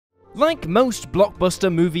Like most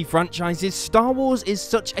blockbuster movie franchises, Star Wars is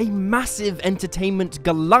such a massive entertainment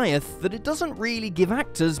Goliath that it doesn't really give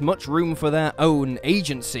actors much room for their own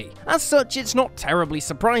agency. As such, it's not terribly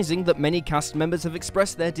surprising that many cast members have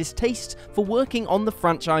expressed their distaste for working on the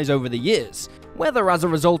franchise over the years. Whether as a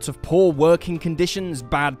result of poor working conditions,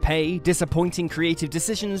 bad pay, disappointing creative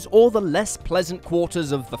decisions, or the less pleasant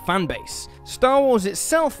quarters of the fanbase. Star Wars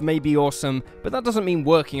itself may be awesome, but that doesn't mean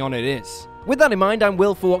working on it is. With that in mind, I'm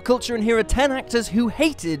Will for What Culture, and here are 10 actors who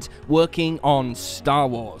hated working on Star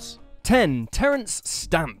Wars. 10. Terence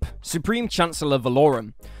Stamp, Supreme Chancellor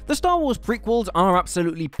Valorum. The Star Wars prequels are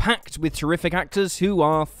absolutely packed with terrific actors who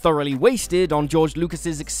are thoroughly wasted on George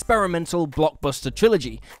Lucas's experimental blockbuster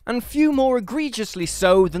trilogy, and few more egregiously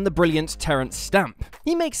so than the brilliant Terence Stamp.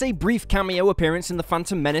 He makes a brief cameo appearance in The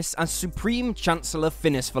Phantom Menace as Supreme Chancellor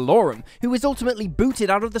Finis Valorum, who is ultimately booted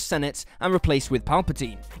out of the Senate and replaced with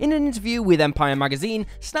Palpatine. In an interview with Empire magazine,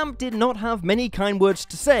 Stamp did not have many kind words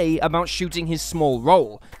to say about shooting his small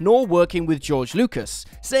role, nor working with George Lucas,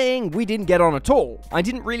 saying, "We didn't get on at all. I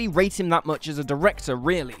didn't really rate him that much as a director,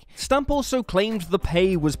 really." Stamp also claimed the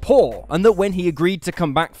pay was poor, and that when he agreed to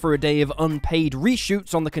come back for a day of unpaid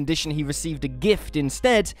reshoots on the condition he received a gift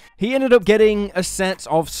instead, he ended up getting a set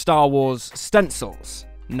of Star Wars stencils.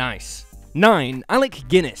 Nice. 9. Alec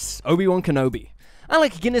Guinness, Obi-Wan Kenobi.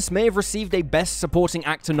 Alec Guinness may have received a Best Supporting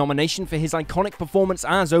Actor nomination for his iconic performance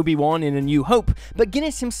as Obi-Wan in A New Hope, but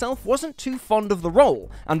Guinness himself wasn't too fond of the role,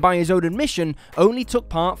 and by his own admission, only took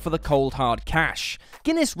part for the cold hard cash.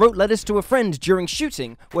 Guinness wrote letters to a friend during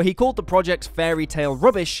shooting, where he called the project fairy tale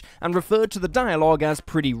rubbish and referred to the dialogue as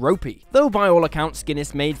pretty ropey. Though by all accounts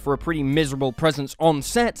Guinness made for a pretty miserable presence on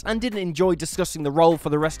set and didn't enjoy discussing the role for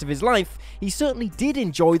the rest of his life, he certainly did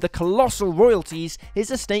enjoy the colossal royalties his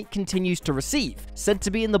estate continues to receive, said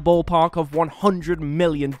to be in the ballpark of $100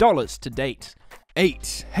 million to date.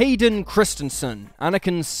 8. Hayden Christensen,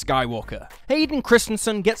 Anakin Skywalker. Hayden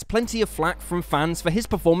Christensen gets plenty of flack from fans for his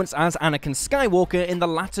performance as Anakin Skywalker in the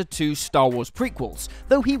latter two Star Wars prequels,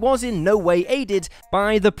 though he was in no way aided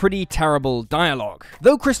by the pretty terrible dialogue.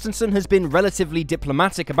 Though Christensen has been relatively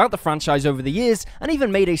diplomatic about the franchise over the years, and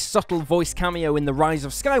even made a subtle voice cameo in The Rise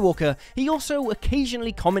of Skywalker, he also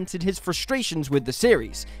occasionally commented his frustrations with the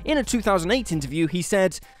series. In a 2008 interview, he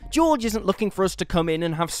said, "George isn't looking for us to come in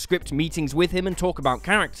and have script meetings with him and talk about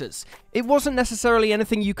characters. It wasn't necessarily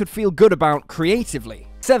anything you could feel good about creatively."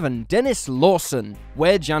 7. Dennis Lawson,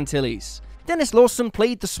 Wedge Antilles. Dennis Lawson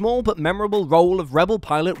played the small but memorable role of rebel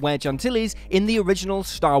pilot Wedge Antilles in the original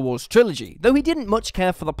Star Wars trilogy, though he didn't much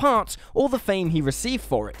care for the part or the fame he received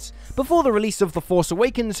for it. Before the release of The Force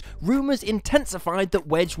Awakens, rumours intensified that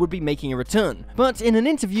Wedge would be making a return, but in an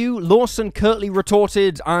interview, Lawson curtly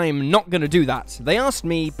retorted, "I'm not gonna do that. They asked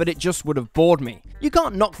me, but it just would have bored me." You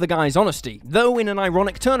can't knock the guy's honesty, though in an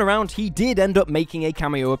ironic turnaround, he did end up making a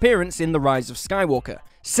cameo appearance in The Rise of Skywalker.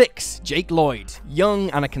 6. Jake Lloyd,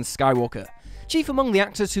 young Anakin Skywalker. Chief among the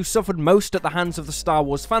actors who suffered most at the hands of the Star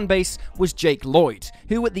Wars fanbase was Jake Lloyd,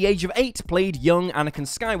 who at the age of 8 played young Anakin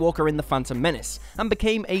Skywalker in The Phantom Menace, and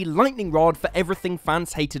became a lightning rod for everything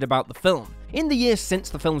fans hated about the film. In the years since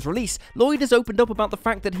the film's release, Lloyd has opened up about the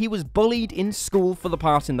fact that he was bullied in school for the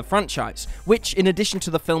part in the franchise, which, in addition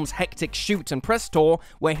to the film's hectic shoot and press tour,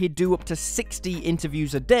 where he'd do up to 60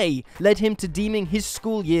 interviews a day, led him to deeming his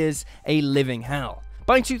school years a living hell.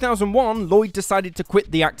 By 2001, Lloyd decided to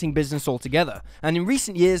quit the acting business altogether, and in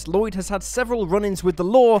recent years, Lloyd has had several run-ins with the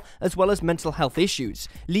law as well as mental health issues,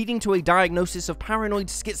 leading to a diagnosis of paranoid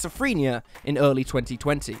schizophrenia in early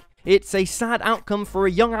 2020. It's a sad outcome for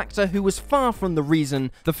a young actor who was far from the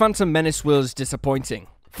reason The Phantom Menace was disappointing.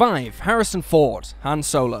 5. Harrison Ford, Han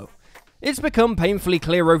Solo. It's become painfully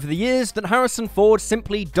clear over the years that Harrison Ford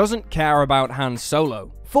simply doesn't care about Han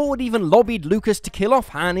Solo. Ford even lobbied Lucas to kill off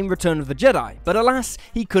Han in Return of the Jedi, but alas,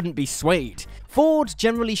 he couldn't be swayed. Ford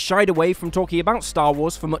generally shied away from talking about Star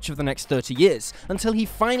Wars for much of the next 30 years, until he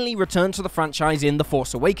finally returned to the franchise in The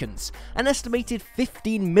Force Awakens. An estimated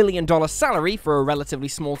 $15 million salary for a relatively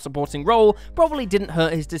small supporting role probably didn't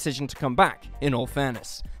hurt his decision to come back, in all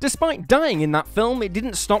fairness. Despite dying in that film, it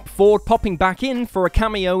didn't stop Ford popping back in for a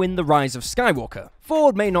cameo in The Rise of Skywalker.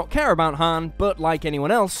 Ford may not care about Han, but like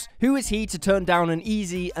anyone else, who is he to turn down an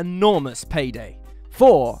easy, enormous payday?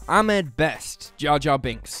 4. Ahmed Best, Jar Jar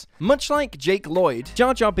Binks. Much like Jake Lloyd,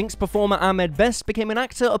 Jar Jar Binks performer Ahmed Best became an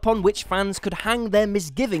actor upon which fans could hang their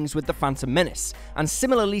misgivings with The Phantom Menace, and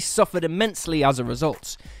similarly suffered immensely as a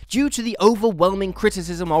result. Due to the overwhelming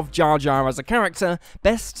criticism of Jar Jar as a character,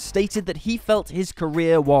 Best stated that he felt his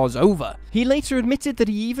career was over. He later admitted that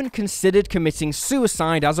he even considered committing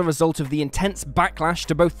suicide as a result of the intense backlash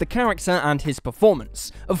to both the character and his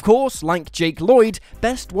performance. Of course, like Jake Lloyd,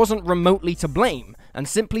 Best wasn't remotely to blame, and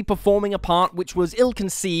simply performing a part which was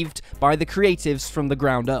ill-conceived by the creatives from the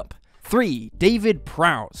ground up. 3. David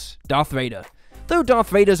Prowse, Darth Vader. Though Darth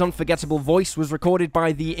Vader's unforgettable voice was recorded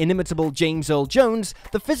by the inimitable James Earl Jones,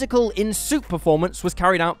 the physical in-suit performance was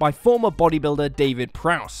carried out by former bodybuilder David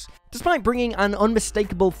Prowse. Despite bringing an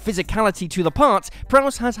unmistakable physicality to the part,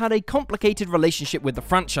 Prowse has had a complicated relationship with the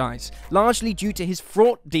franchise, largely due to his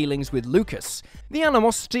fraught dealings with Lucas. The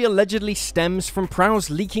animosity allegedly stems from Prowse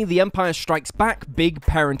leaking the Empire Strikes Back big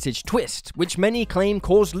parentage twist, which many claim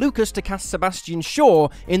caused Lucas to cast Sebastian Shaw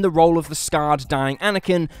in the role of the scarred, dying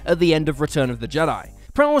Anakin at the end of Return of the Jedi.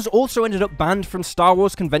 Prowse also ended up banned from Star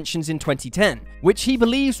Wars conventions in 2010, which he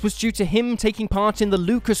believes was due to him taking part in the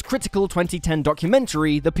Lucas Critical 2010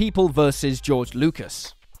 documentary The People vs. George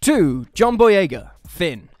Lucas. 2. John Boyega,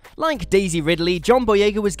 Finn. Like Daisy Ridley, John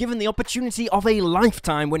Boyega was given the opportunity of a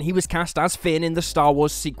lifetime when he was cast as Finn in the Star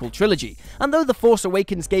Wars sequel trilogy, and though The Force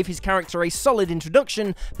Awakens gave his character a solid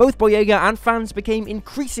introduction, both Boyega and fans became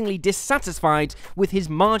increasingly dissatisfied with his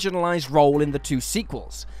marginalized role in the two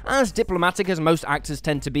sequels. As diplomatic as most actors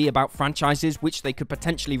tend to be about franchises which they could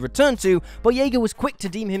potentially return to, Boyega was quick to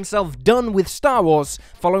deem himself done with Star Wars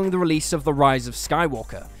following the release of The Rise of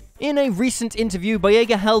Skywalker. In a recent interview,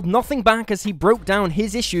 Boyega held nothing back as he broke down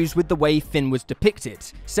his issues with the way Finn was depicted,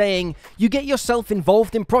 saying, "You get yourself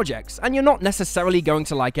involved in projects, and you're not necessarily going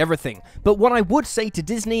to like everything, but what I would say to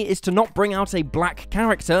Disney is to not bring out a black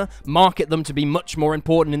character, market them to be much more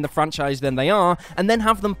important in the franchise than they are, and then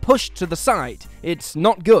have them pushed to the side. It's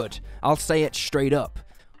not good. I'll say it straight up."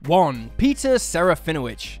 1. Peter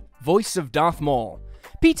Serafinowicz, voice of Darth Maul.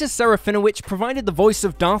 Peter Serafinowicz provided the voice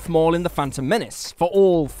of Darth Maul in The Phantom Menace, for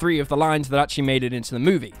all 3 of the lines that actually made it into the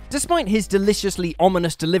movie. Despite his deliciously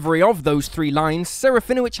ominous delivery of those 3 lines,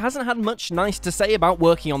 Serafinowicz hasn't had much nice to say about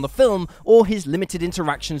working on the film or his limited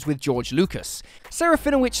interactions with George Lucas.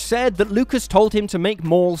 Serafinowicz said that Lucas told him to make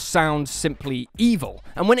Maul sound simply evil,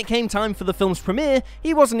 and when it came time for the film's premiere,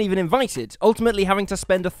 he wasn't even invited, ultimately having to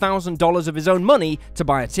spend $1,000 of his own money to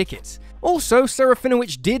buy a ticket. Also,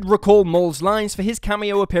 Serafinowicz did recall Maul's lines for his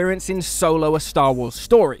cameo appearance in Solo: A Star Wars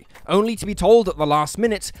Story, only to be told at the last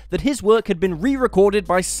minute that his work had been re-recorded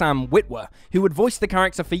by Sam Witwer, who had voiced the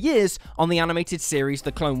character for years on the animated series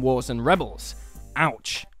The Clone Wars and Rebels.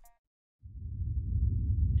 Ouch.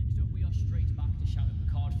 Next up, we are straight back to Shadow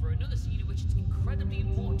Picard for another scene in which it's incredibly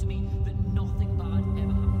important to me that nothing bad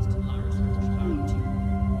ever happens to Lara Sarah.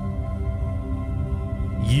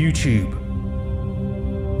 YouTube.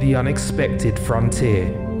 The unexpected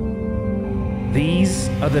frontier. These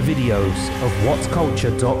are the videos of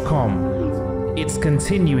whatculture.com. Its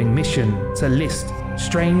continuing mission to list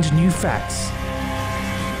strange new facts,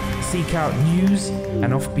 seek out news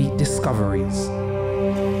and offbeat discoveries,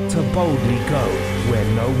 to boldly go where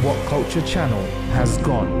no What Culture channel has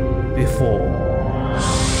gone before.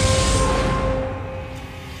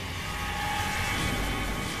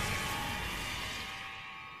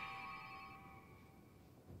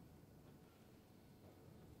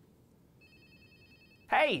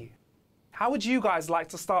 Hey, how would you guys like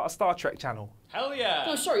to start a Star Trek channel? Hell yeah!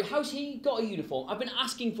 No, sorry, how's he got a uniform? I've been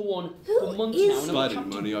asking for one for months now, and Providing I'm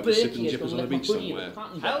money, I'll be sipping jippers on the beach somewhere.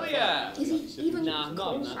 Hell yeah! Is he even Nah,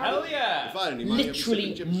 not that. Hell yeah! Providing any money, I'll be Literally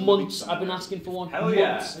sipping jippers on the months beach I've been somewhere. asking for one. Hell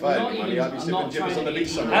yeah. Months. Providing Not money, even- I'll be I'm sipping not jippers trying on the to beach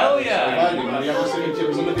be- somewhere. Hell yeah! Providing money, I'll be sipping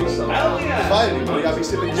jippers on the beach somewhere. Hell yeah! Providing money, I'll be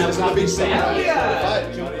sipping jippers on the beach somewhere. Hell yeah!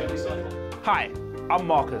 Providing money, I'll be sipping. Hi, I'm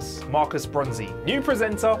Marcus Bronzy, new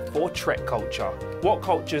presenter for Trek Culture, What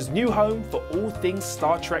Culture's new home for all things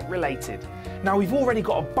Star Trek related. Now, we've already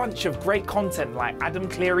got a bunch of great content like Adam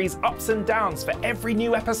Cleary's ups and downs for every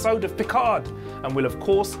new episode of Picard, and we'll of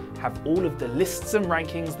course have all of the lists and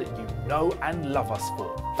rankings that you know and love us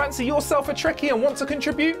for. Fancy yourself a Trekkie and want to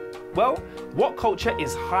contribute? Well, What Culture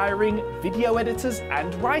is hiring video editors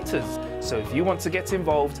and writers, so if you want to get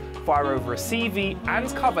involved, fire over a CV and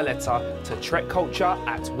cover letter to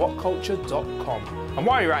trekculture@whatculture.com. And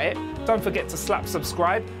while you're at it, don't forget to slap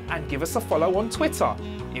subscribe and give us a follow on Twitter.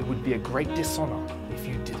 It would be a great dishonor if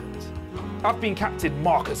you didn't. I've been Captain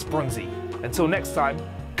Marcus Bronzy. Until next time,